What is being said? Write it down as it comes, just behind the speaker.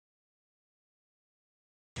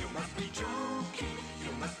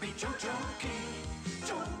be joking,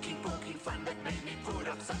 poking fun that made me put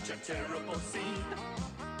up such a terrible scene.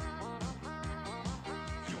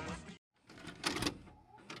 You must be.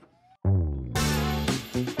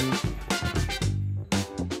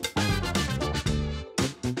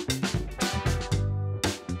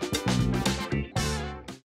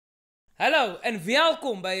 Hallo en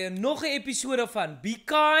welkom by nog 'n episode van Be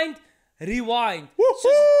Kind, Rewind.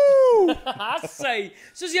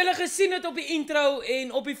 Soos julle gesien het op die intro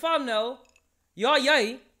en op die thumbnail. Ja,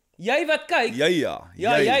 jy wat kyk. Jy.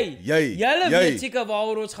 Julle weet seker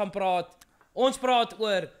waaroor ons gaan praat. Ons praat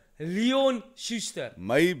oor Leon Schuster.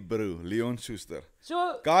 My bro, Leon Schuster.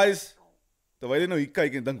 So, Guys, terwyl jy nou hier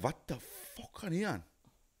kyk en dink, what the fuck gaan hier aan?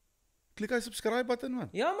 Klik hy subscribe button, man.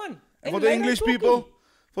 ja man. And for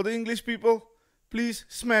the English people, please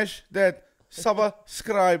smash that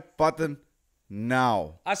subscribe button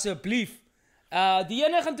now. Asseblief. Die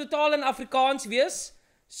ene gaan totaal in Afrikaans wees.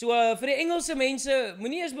 So vir die Engelse mense,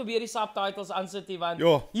 moenie eens probeer die subtitles aansit nie, want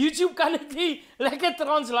Ja. YouTube kan dit nie lekker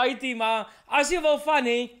translate nie, maar as jy wil van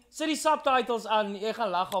hê, sit die subtitles aan, jy gaan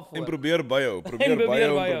lag af En voor. probeer byhou,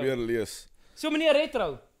 probeer lees. So meneer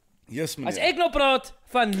Retro, Yes, meneer. as ek nou praat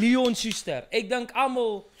van Leon Schuster, ek dink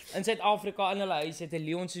almal in Suid-Afrika in hulle huis het 'n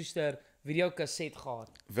Leon Schuster videokaset gehad.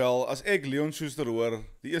 Wel, as ek Leon Schuster hoor,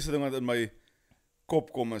 die eerste ding wat in my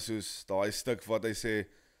kop kom is soos daai stuk wat hy sê,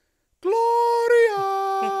 Gloria!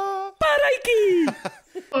 Paratjie!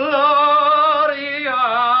 Gloria!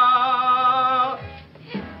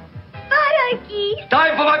 Paratjie.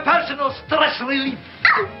 Time for my personal stress relief.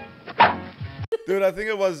 Dude, I think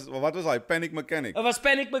it was, wat was hy? Panic Mechanic. Dit was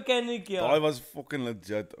Panic Mechanic, ja. Daai was fucking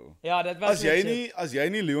legit, ou. Ja, dit was As jy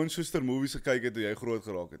nie Leon Schuster movies gekyk het toe jy groot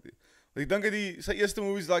geraak het nie. Want ek dink hy sy eerste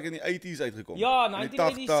movies daai in die 80s uitgekom. Ja, in die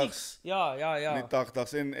 1986. Ja. In die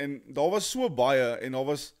 80s en daar was so baie en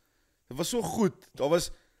dit was so goed. Daar was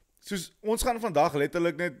soos ons gaan vandag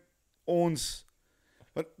letterlik net ons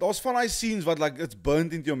want daar's van daai scenes wat like it's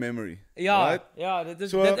burnt into your memory. Ja, right? ja, dit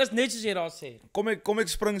is net soos jy daar sê. Kom ek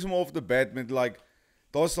spring sommer off the bat met like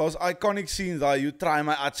daar's iconic scenes daar, you try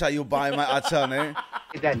my acha, you buy my acha, né?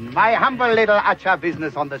 Then my humble little acha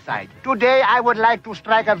business on the side. Today I would like to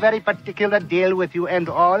strike a very particular deal with you and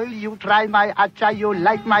all. You try my acha, you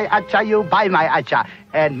like my acha, you buy my acha.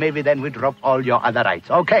 And maybe then we drop all your other rights.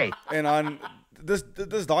 Okay. En dan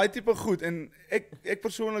dis daai tipe goed en ek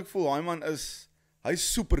persoonlik voel hy man hy's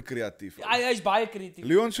super kreatief. Hy's baie kreatief.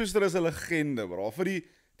 Leon Schuster is 'n legende, bro. Vir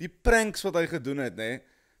die pranks wat hy gedoen het, nê.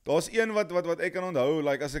 Daar's een wat ek kan onthou,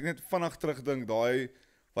 like as ek net vinnig terugdink, daai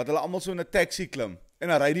wat hulle almal so in 'n taxi klim en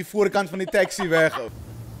dan ry die voorkant van die taxi weg.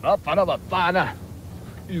 Bafana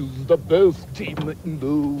is the best team in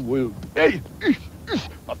the world. Hey,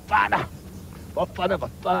 Bafana.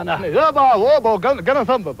 Obo, gonna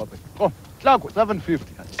thumb, papi. Kom, slag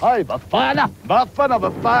 750. Hi, Bafana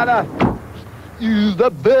is the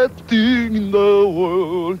best team in the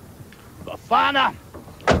world. Bafana.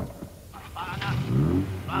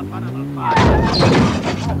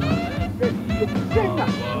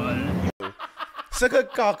 Sulke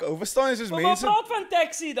kak, ou. Verstaan jy soos Maar mense? praat van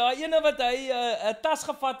taxi, daai ene wat hy 'n tas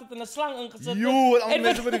gevat het en 'n slang ingesit het. Jo, al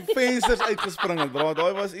mense met die vensters uitgespring het, bro.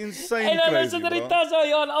 Daai was insane En dan crazy, sit er die bro. tas daar,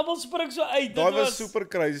 ja, en almal spring so uit. Daai was super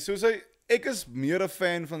crazy. Soos ek is meer 'n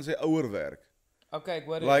fan van sy ouer werk. Okay, ek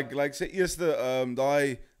hoor jy. Like sy eerste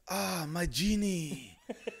daai my genie.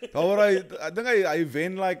 Daar waar ek dink hy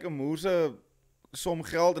wen like 'n moerse som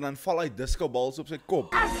geld en dan val hy disco balls op sy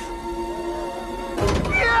kop.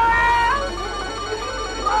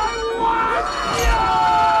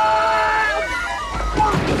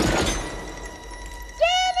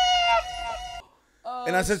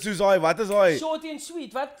 En dan sit soos daai, wat is daai? Short and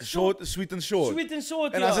sweet, wat? Sweet and short. Sweet and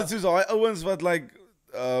short, En ja. dan sit soos daai ouens wat like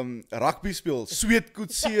rugby speel, sweet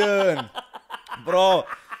koetsie en bro,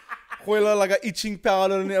 gooi hulle like 'n itching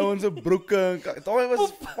powder in die ouens se broeke. Daai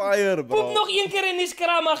was fire, bro. Poep nog een keer in die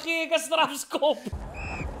skram, maar gee ek 'n strafskop.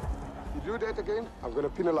 You do that again, I'm gonna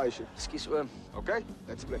penalize you. Excuse me. Okay?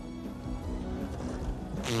 Let's play.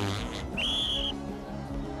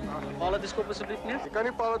 Paal dit skop asseblief nie. Jy kan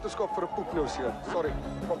nie paal te skop vir 'n poepnou seun. Sorry.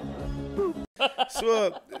 Kom.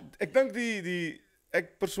 So ek dink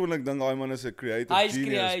ek persoonlik dink daai man is 'n creative Hy's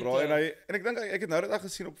genius, bro. creative. En ek dink ek het nou net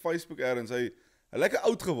gesien op Facebook eers hy lekker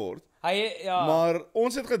oud geword. Ja. Maar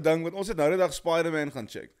ons het gedink want ons het nou net dag Spider-Man gaan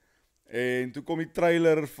check. En toe kom die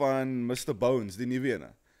trailer van Mr Bones, die nuwe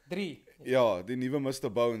ene. 3. Ja, die nuwe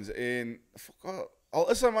Mr Bones en al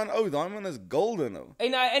is hy man oud, daai man is golden nou.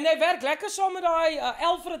 En hy werk lekker saam met daai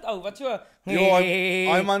Alfred ou wat so. Ja,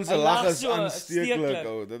 hy man se Hy lag is so aansteeklik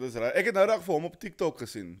ou. Dit is reg. Ek het nou dag vir hom op TikTok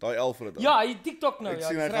gesien, daai Alfred ou. Ja, hy TikTok nou, Ek ja.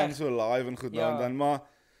 sien hy gaan so live en goed nou en dan, maar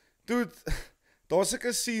Dude, daar's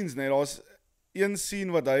sulke scenes, nee, daar's een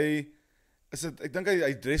scene wat hy ek dink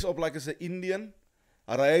hy dress op like as 'n Indian.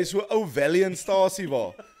 Hy so ou Valiant-stasie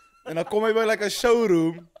waar. En dan kom hy by like 'n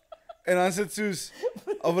showroom en dan sit soos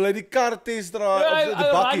of wil hy die kar test draai of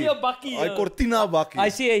die bakkie. Hy Cortina bakkie. I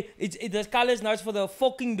say the colors now for the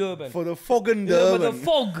fucking Durban. For the fucking Yeah, Durban.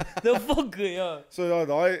 the fog, ja. So ja,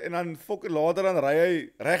 daai en dan later dan ry hy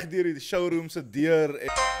reg deur die showroom se deur en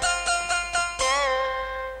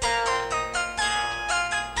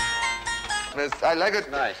I like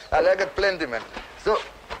it. Nice. I like it plenty, man. So,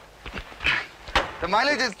 the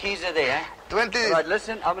mileage is Keys are there. 20. Right,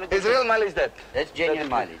 listen, I'm going to Is real mileage that? That's genuine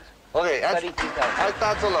mileage. Okay, I 32,000.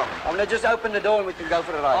 start so long. I'm going to just open the door and we can go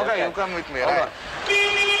for a ride. Okay, you come with me, All right?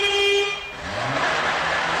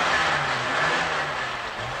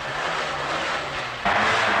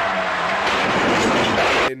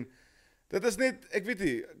 en dit is net, ek weet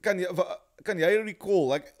nie, kan jy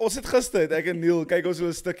recall, like, ons het gister, ek en Neil, kyk ons so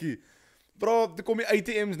 'n stukkie, bro, toe kom die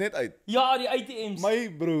ATM's net uit. Ja, die ATM's. My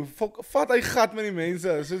bro, vat hy gat met die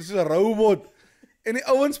mense, soos 'n robot, en die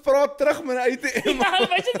ouens praat terug met 'n ATM. Ja,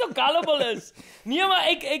 weet jy hoe gullible is? Nee, maar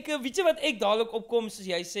ek weet jy wat ek dadelik opkom, soos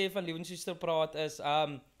jy sê van Schuster praat, is,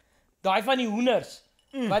 daai van die hoenders,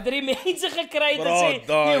 wat die mense gekry het, en sê,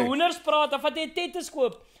 die hoenders praat, dan vat hy 'n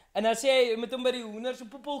stetoskoop, en dan sê hy, jy moet hom by die hoenders op 'n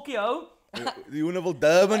poppeltjie hou, Die hoender wil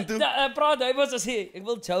Durban toe. Praat hy was as sê, ek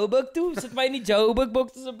wil Joburg toe, sit my in die Joburg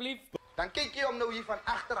box asseblief. Dan kyk jy hom nou hier van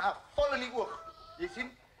agter af, vol in die oog. Jy sien?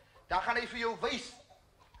 Dan gaan hy vir jou wys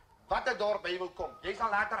wat 'n dorp hy wil kom. Jy sal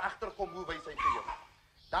later agterkom hoe wys hy vir jou.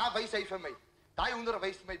 Daar wys hy vir my. Daai hoender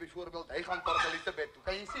wys vir my byvoorbeeld, hy gaan Port Elizabeth toe.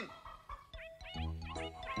 Kan jy sien?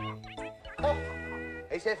 Of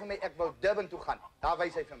hy sê vir my ek wil Durban toe gaan. Daar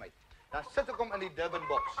wys hy vir my. Dan sit ek hom in die Durban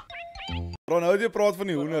box. Bro, nou het jy praat van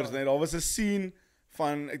die hoenders, nee, daar was 'n scene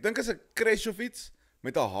van, ek dink is 'n crash of iets,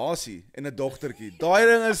 met 'n hasie en 'n dogtertjie. Daai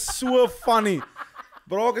ding is so funny.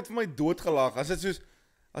 Bro, ek het vir my doodgelag. As dit soos,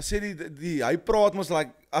 as sê hy praat mos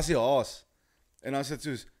like, as die haas. En dan sê dit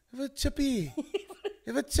soos, wat chippy,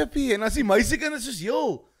 wat chippy. En as die meisiekind is soos,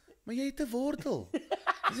 joh, maar jy het 'n wortel.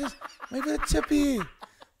 Hy sê, maar wat chippy.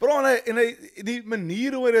 Bro, en hy, die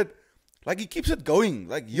manier hoe dit, like he keeps it going,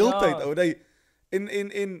 like heeltyd, ou, hy,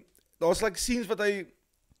 en, daar's like scenes wat hy,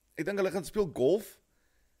 ek dink hulle gaan speel golf.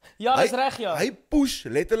 Ja, dis reg, ja. Hy push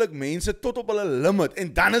letterlik mense tot op hulle limit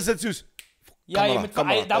en dan is dit soos ja, jy moet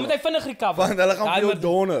dan moet hy vinnig recover. Want hulle gaan vir jou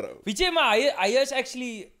donder. Weet jy maar hy is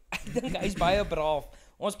actually ek dink hy's baie braaf.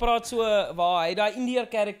 Ons praat so waar hy daai Indiër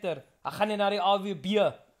karakter. Hy gaan net na die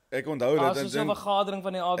AWB. Ek onthou dit. Daar's so 'n vergadering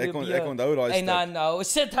van die AWB. Ek onthou daai en dan nou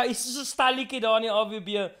sit hy so 'n stalletjie daar in die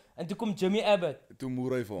AWB en toe kom Jimmy Abbott. Toe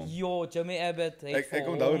moer hy vir hom. Jo, Jimmy Abbott. Ek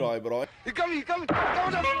onthou daai bro. Hier kom. Kom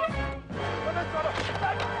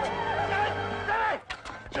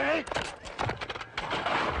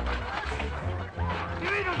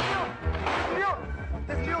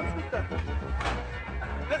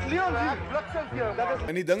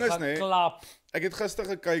En die ding is nee, klap. Ek het gister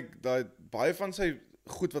gekyk dat baie van sy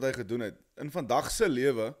goed wat hy gedoen het in vandag se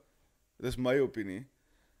lewe, dis my opinie,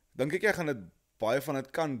 dink ek jy gaan dit baie van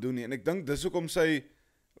dit kan doen nie en ek dink dis hoekom sy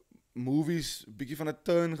movies bietjie van 'n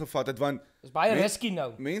turn gevat het want dis baie risky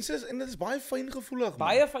nou. Mense is en dit is baie fyngevoelig.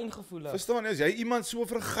 Baie fyngevoelig. Verstaan jy as jy iemand so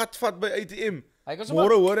vir 'n gat vat by ATM,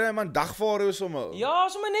 môre hoor hy man dagvaar hoe sommer. Ja,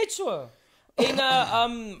 sommer net so. En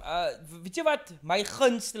weet jy wat my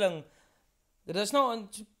gunsteling, dit is nou 'n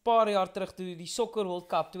paar jaar terug toe die Soccer World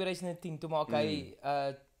Cup 2010 toe maak hy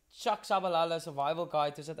Chuck Shabalala Survival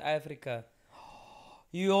Guide to South Africa.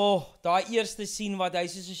 Jo, daai eerste scene wat hy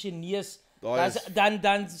soos 'n Chinees,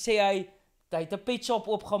 dan sê hy het 'n pet shop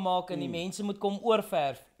opgemaak en die mense moet kom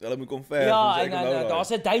oorverf. Hulle moet kom verf. Ja, en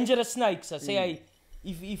daar's 'n dangerous snake, so sê hy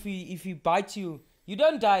if he bites you, you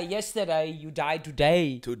don't die yesterday, you die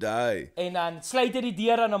today. Today. En dan sluit hy die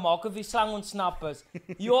deur aan en maak of die slang ontsnap is.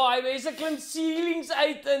 Jo, hy mense klim ceilings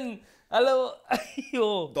uit en hulle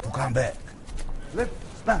jo. Come back.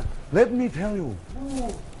 Let me tell you.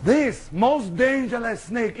 This most dangerous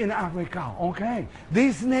snake in Africa, okay?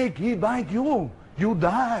 This snake, he bite you. You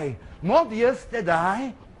die. Not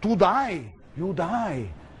yesterday, today. You die.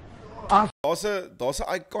 Daar's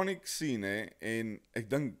 'n iconic scene hè en ek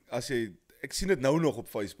dink as jy ek sien dit nou nog op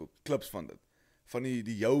Facebook, klips van dit. Van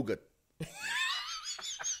die yoghurt.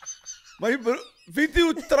 Maar weet jy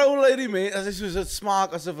hoe trou hy die mense as hy soos dit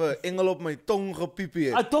smaak asof 'n engel op my tong gepiepie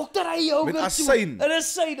het. 'n Dokter hy yoghurt met asyn. Dit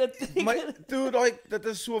is sy dit. Maar toe dit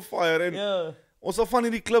is so fire en ons sal van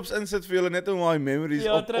hierdie klips insit vir julle net om daai memories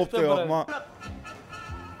op te hou, maar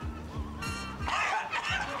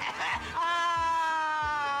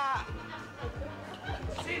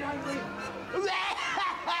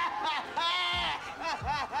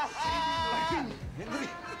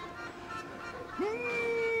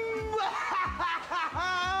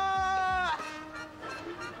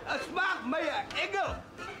my engel.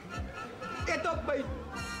 Het op my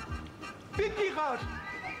pikkie gehad.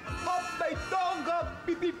 Op my tong,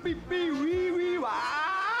 pipi, wee,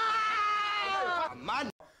 man.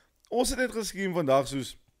 Ons het net geskream vandag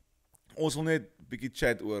soos ons wil net bietjie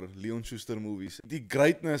chat oor Leon Schuster movies. Die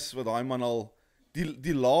greatness wat daai man al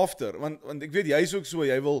die laughter want ek weet jy's ook so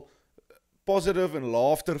jy wil positive en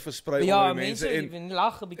laughter versprei onder die mense en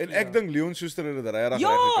lag 'n bietjie. En ek dink Leon Schuster het dit regtig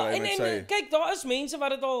ja, gekry met sy. En kyk, daar is mense wat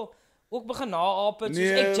dit al ook begin naaap het,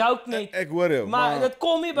 soos ek joke net. Ek hoor jou, maar dit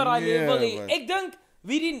kom nie by daai nee, level nie. Ek dink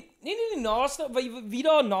wie die naaste wie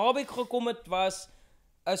daar naby gekom het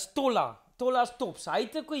is Tolla's tops. Hy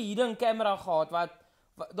het 'n hidden camera gehad wat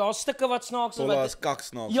daar stukke wat snaaks is. Tolla is kak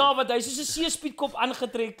snaaks. Ja, wat hy soos 'n seespiedkop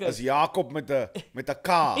aangetrek het. Is Jakob met 'n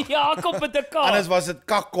K. Jakob met 'n K. Anders was dit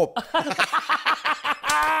kakkop.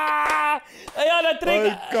 Ja, dat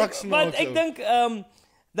trek want ek dink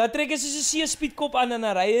dat trek is soos 'n seespiedkop aan en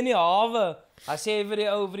 'n ry in die hawe. Hy sê vir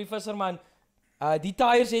die visserman, die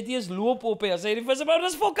tyres het nie eens loop op nie. Hy sê die visserman,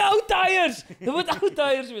 dis fucking ou tyres. Dit moet ou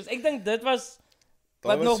tyres wees. Ek dink dit was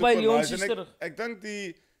wat nog by Leon Schuster. Ek dink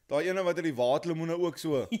daai ene wat in die waterlemoene ook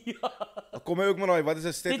so. Ja. Dan kom hy ook met daai wat is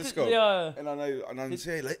 'n stetoskoop. Ja. En dan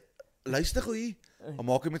sê hy luister gou hier. Dan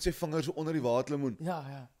maak hy met sy vingers so onder die waterlemoen.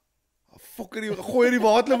 Ja. Fucker, gooi die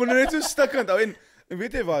waterlemoen net so stikkend. En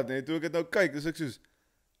weet jy wat, net toe ek dit nou kyk, dis ek soos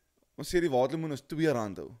ons sê die waterlemoen is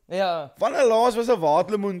R2 hou. Ja. Wanneer laas was 'n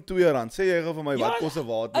waterlemoen R2? Sê jy gou vir my wat kos 'n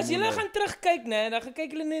waterlemoen? As jy gaan terugkyk, nê, dan gaan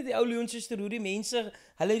kyk hulle net die ou Leon Schuster hoe die mense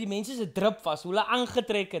se drip was, hoe hulle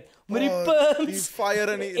aangetrek het met die pumps, die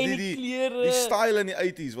fire en die klere. Die style in die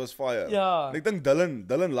 80s was fire. Ja. En ek dink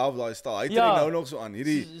Dylan love daai style. Hy het dit nou nog so aan.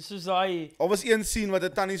 Hierdie soos hy. Al was een scene wat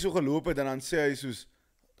 'n tannie so geloop het en dan sê hy soos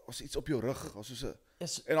daar's iets op jou rug, daar's soos 'n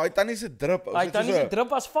en daai tannie se drip,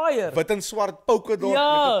 was fire. Wit en swart polka dot met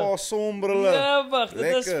 'n paar sonbrille. Ja, wag,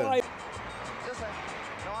 dit is fire. Just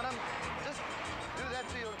no, Adam, just do that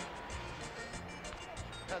to your.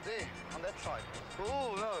 There, on that side.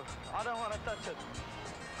 Oh no, I don't want to touch it.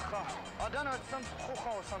 I don't know, it's some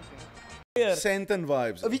goga or something. Senten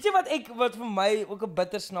vibes. Weet jy wat vir my ook 'n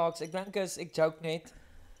bitter snaaks, ek dink ek joke net.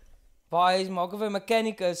 Waar hy maak of hy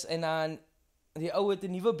mechanic is en dan die ou het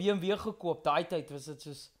 'n nuwe BMW gekoop. Daai tyd was dit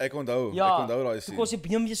soos Ek onthou daai scene. Toe kos die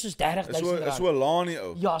BMW soos R30,000. Is so 'n Lani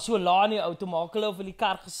ou. Ja, so 'n Lani ou. Toe maak hulle of hulle die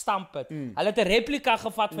kar gestamp het. Hulle het 'n replika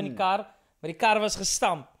gevat van die kar, maar die kar was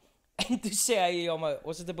gestamp. En toe sê hy, ja, maar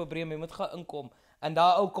ons het 'n probleem, jy moet gaan inkom. En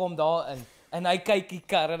daai ou kom daarin en hy kyk die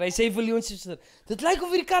kar en hy sê vir Leon Schuster, dit lyk of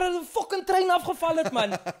hierdie kar uit 'n fucking trein afgeval het, man.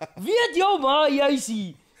 Weet jou maar jy's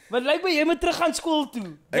hier. Want lyk my jy moet terug gaan skool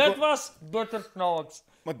toe. Dit was bitter snaaks.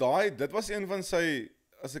 Maar dit was een van sy,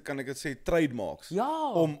 kan ek dit sê, trademarks.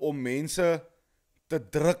 Ja. Om mense te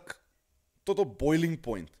druk tot op boiling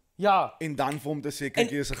point. Ja. En dan vir hom te sê, kyk,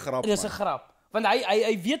 hier is 'n grap, man. Dis 'n grap. Want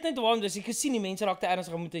hy weet net waarom, dis ek gesien die mense raak te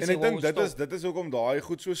ernstig moet hy sê. En ek dink dit is hoekom daai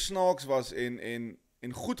goed so snaaks was en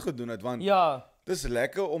goed gedoen het, want dis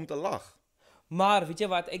lekker om te lag. Maar weet jy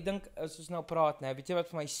wat, ek dink as ons nou praat, né, weet jy wat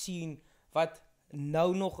vir my sien wat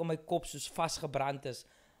nou nog in my kop soos vasgebrand is.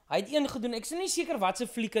 Hy het een gedoen, ek is nie seker wat se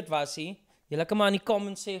fliek dit was nie. Julle kan maar in die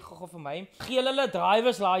comments sê gou vir my. Gee hulle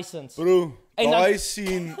driver's license. Bro, daai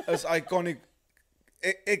scene is iconic.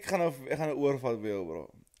 Ek gaan 'n oorvat by jou, bro.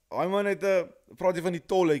 Hy man het praat jy van die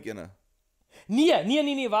tolhek ene. Nee,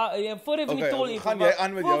 voor jy van die tol gaan jy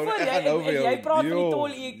aan met jou, ek gaan nou vir jou. Jy praat van die tol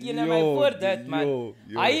ene my voor dit, man.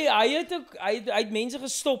 Hy het mense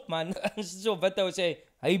gestop, man. So wit ou sê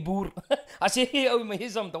hy boer. As jy ou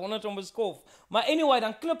mense om donders om beskof. Maar anyway,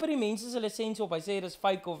 dan klip die mense se lisensie op. Hy sê dis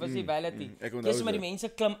fake of is die validity. Dis maar die mense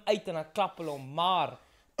klim uit en dan klap hulle hom, maar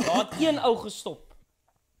daar het een ou gestop.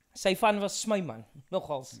 Sy van was smy, man,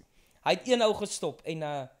 nogals. Hy het een ou gestop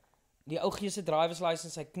en die ou gee sy driver's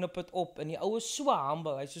license, hy knip dit op en die ou is so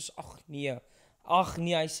humble. Hy sê ag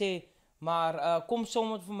nee, hy sê maar kom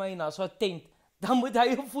sommer vir my na so 'n tent. Dan moet hy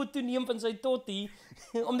 'n foto neem van sy tottie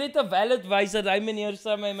om net te valid wys dat hy meneer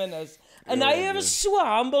Simon is. En hy was so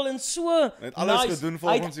humble en so Hy het alles gedoen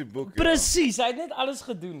volgens die boek. Presies, hy het net alles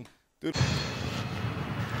gedoen.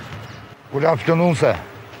 Good afternoon, sir.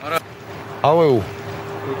 How are you?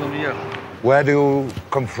 Good here. Where do you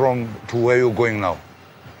come from to where you're going now?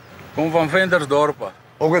 Kom van Ventersdorp.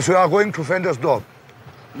 Okay, so you are going to Ventersdorp?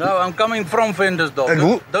 No, I'm coming from Ventersdorp. And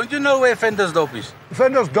who? Don't you know where Ventersdorp is?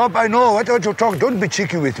 Ventersdorp, I know. What you talk? Don't be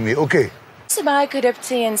cheeky with me, okay? So baie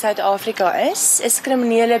korrupsie in Suid-Afrika is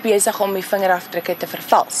kriminele besig om die vingerafdrukke te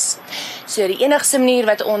vervals. So die enigste manier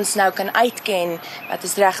wat ons nou kan uitken wat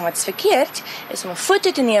is reg en wat is verkeerd, is om 'n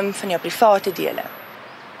foto te neem van jou private dele.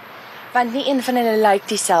 Want nie een van hulle lyk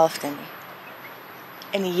dieselfde nie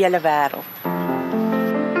in die hele wêreld.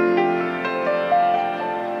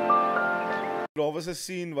 daar was 'n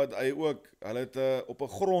scene wat hy ook, hulle het op 'n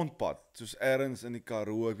grondpad, soos ergens in die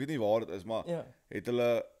Karoo, ek weet nie waar dit is, maar het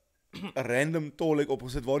hulle 'n random tolhek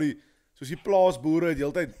opgesit waar soos die plaasboere het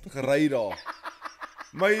heeltyd gery daar.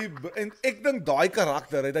 En ek dink daai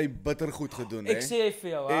karakter het hy bitter goed gedoen, Ek sê vir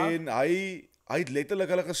jou, hè. En hy het letterlik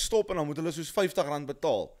hulle gestop en dan moet hulle soos R50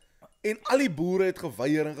 betaal. En al die boere het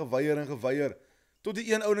geweier, tot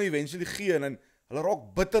die een ou nou eventually gee en hulle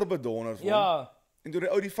raak bitter bedonder vir hom. En toe die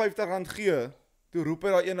ou die R50 gee, toe roep hy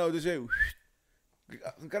daai een ou, toe sê hy,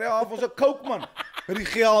 kan jy af ons 'n coke man, met die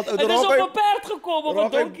geld, ou, dit is op 'n perd gekom, op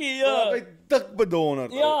 'n donkie, raak hy dik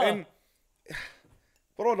bedonderd, Ja. En,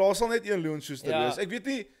 bro, daar sal net een Leon Schuster wees, ek weet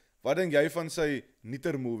nie, wat dink jy van sy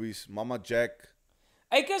nieter movies, Mama Jack?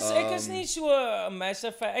 Ek is nie so 'n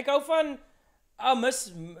massive fan, ek hou van,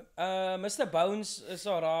 Mr. Bones is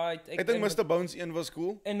alright. Ek dink Mr. Bones 1 was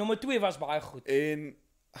cool. En nommer 2 was baie goed. En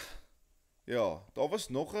ja, daar was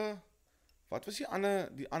nog 'n wat was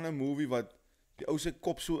die ander movie wat die ou se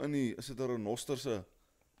kop so in die is dit 'n renoster se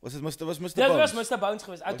was Mr. Bones? Dit was Mr. Bones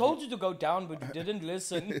geweest. I told you to go down but you didn't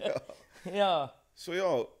listen. Ja. So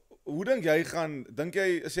ja, hoe dink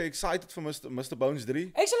jy is jy excited vir Mr. Bones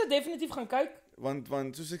 3? Ek sal dit definitief gaan kyk.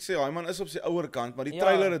 Want soos ek sê, hy man is op sy ouer kant, maar die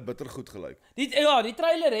trailer het bitter goed gelyk. Die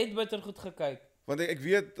trailer het bitter goed gekyk. Want ek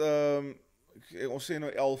weet ons sê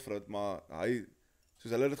nou Alfred, maar hy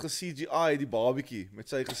soos hulle het ge-CGI die babietjie met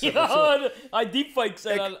sy gesig ja, so. Hy deepfakes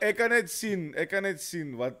ek kan net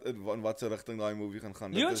sien wat se rigting daai movie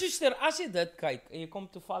gaan. Leon Schuster, as jy dit kyk en jy kom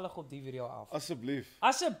toevallig op die video af.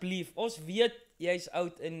 Asseblief, ons weet jy's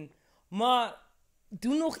oud maar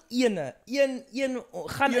doen nog een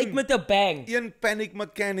gaan uit met 'n bang. Een Panic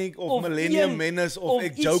Mechanic of Millennium Menace of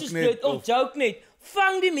ek joke net of joke net.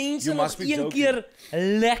 Vang die mense nog een keer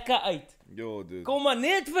lekker uit. Yo, dude. Kom maar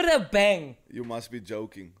net vir 'n bang. You must be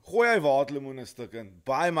joking. Gooi hy waterlemoen 'n stuk in.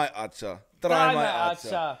 Buy my atcha. Try my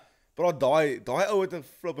atcha. Bro, daai ou het 'n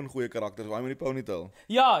flippin goeie karakter, hy met die ponytail.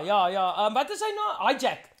 Ja. Wat is hy nou?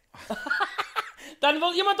 Hijack. Dan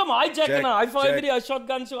wil iemand hom hijack en hy val vir die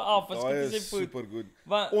shotgun so af. Daai is super goed.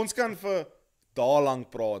 Ons kan vir dae lank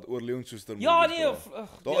praat oor Leon Schuster movies. Ja, nee,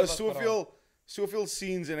 daar is soveel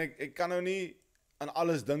scenes en ek kan nou nie aan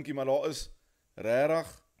alles dink nie, maar daar is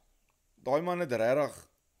regtig daai man het regtig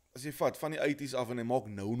as jy vat van die 80s af en hy maak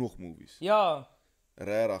nou nog movies. Ja.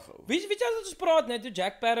 Regtig. Weet jy dat ons praat net toe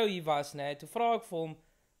Jack Sparrow hier was, net. Toe vra ek vir hom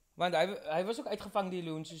want hy was ook uitgevang die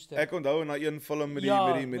Leon Schuster. Ek onthou na een film met die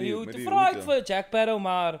toe vra ek vir Jack Sparrow,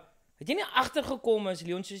 maar het jy nie agtergekom as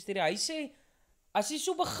Leon Schuster? Hy sê as jy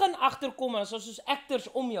so begin agterkom as soos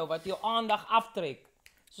actors om jou wat jou aandag aftrek.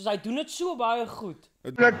 Soos hy doen dit so baie goed.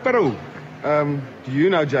 Jack Sparrow. Do you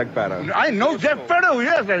know Jack Sparrow? I know Jack Sparrow,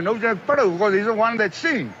 yes, I know Jack Sparrow because he's the one that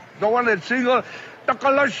sings. The one that sings,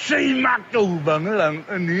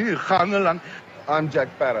 I'm Jack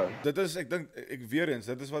Sparrow. Dit is, ek dink, weer eens,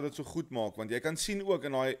 dit is wat dit so goed maak, want jy kan sien ook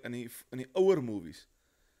in die ouer movies,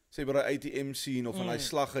 sê by die ATM scene of in die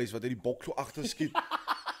slaghuis, wat hy die bok so achter skiet,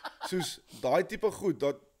 soos, daai type goed,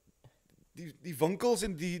 dat die winkels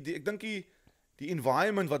en ek dink die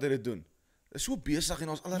environment wat hy dit doen, is so besig en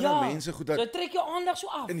ons allerlei mense goed, so trek jou aandag so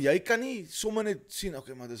af. En jy kan nie sommer net sien,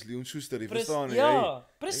 okay, maar dis Leon Schuster, jy verstaan? Ja,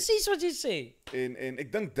 precies wat jy sê. En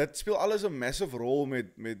ek dink dit speel alles 'n massive rol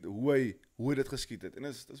met hoe hy dit geskiet het. En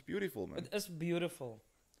dit is beautiful, man. It is beautiful.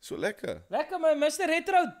 So lekker. Lekker, man. Mr.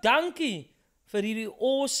 Retro, dankie vir hierdie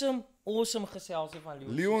awesome geselsie van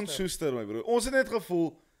Leon Schuster, my broer. Ons het net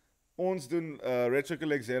gevoel, ons doen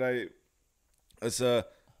retrocollectZA is 'n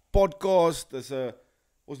podcast,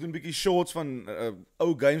 ons doen 'n bietjie shorts van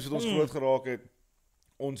ou games wat ons groot geraak het.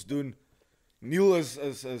 Ons doen Neil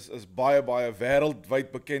is baie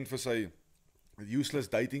wêreldwyd bekend vir sy useless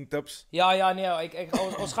dating tips. Ja, nee,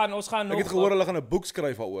 ons gaan nog. Ek het gehoor hulle gaan 'n boek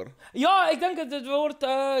skryf daaroor. Ja, ek dink dit word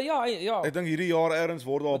ja. Ek dink hierdie jaar ergens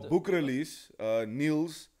word daar 'n boek release,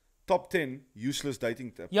 Neil's Top 10 Useless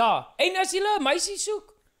Dating Tips. Ja, en as jy 'n meisie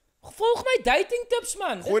soek, volg my dating tips,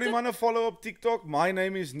 man. Gooi die man 'n follow op TikTok. My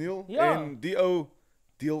name is Neil en die ou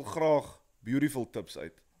deel graag beautiful tips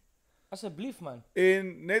uit. Asseblief, man.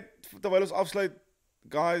 En net terwyl ons afsluit,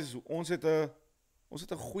 guys, ons het 'n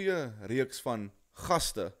goeie reeks van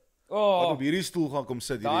gaste wat op hierdie stoel gaan kom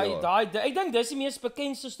sit hierdie jaar. Ek dink dis die mees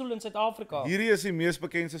bekendste stoel in Suid-Afrika. Hierdie is die mees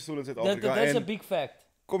bekendste stoel in Suid-Afrika. Dit is 'n big fact.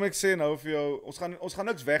 Kom ek sê nou vir jou, ons gaan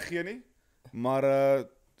niks weggee nie, maar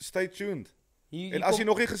stay tuned. En as jy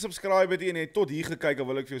nog nie gesubscribe het en jy tot hier gekyk, dan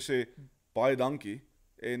wil ek vir jou sê baie dankie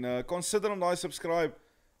en consider om daai subscribe.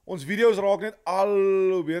 Ons video's raak net al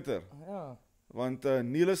hoe beter. Ja. Want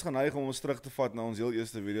Neil is geneig om ons terug te vat na ons heel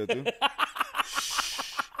eerste video toe.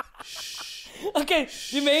 Ek Okay,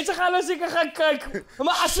 die mense gaan nou seker gaan kyk.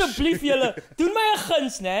 Maar asseblief julle, doen my 'n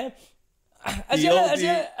guns, né? As julle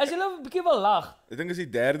 'n bietjie wil lag. Ek dink is die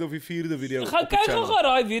 3de of die 4de video. Gaan kyk gou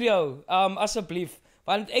daai video, asseblief.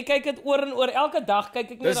 Want ek kyk dit oor en oor, elke dag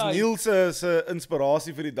kyk ek net daai. Dis Niels se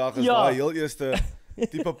inspirasie vir die dag is daai heel eerste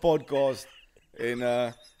tipe podcast en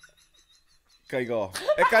kyk daar.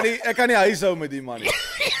 Ek kan nie huishou met die man nie.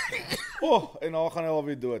 En nou gaan hy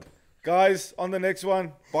alweer dood. Guys, on the next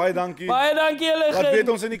one. Baie dankie. Baie dankie julle. Laat weet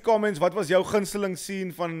ons in die comments wat was jou gunsteling scene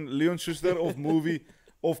van Leon Schuster of movie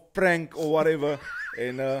of prank or whatever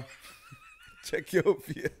en check jou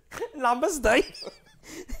weer. Namaste.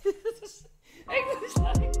 Ek was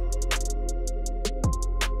like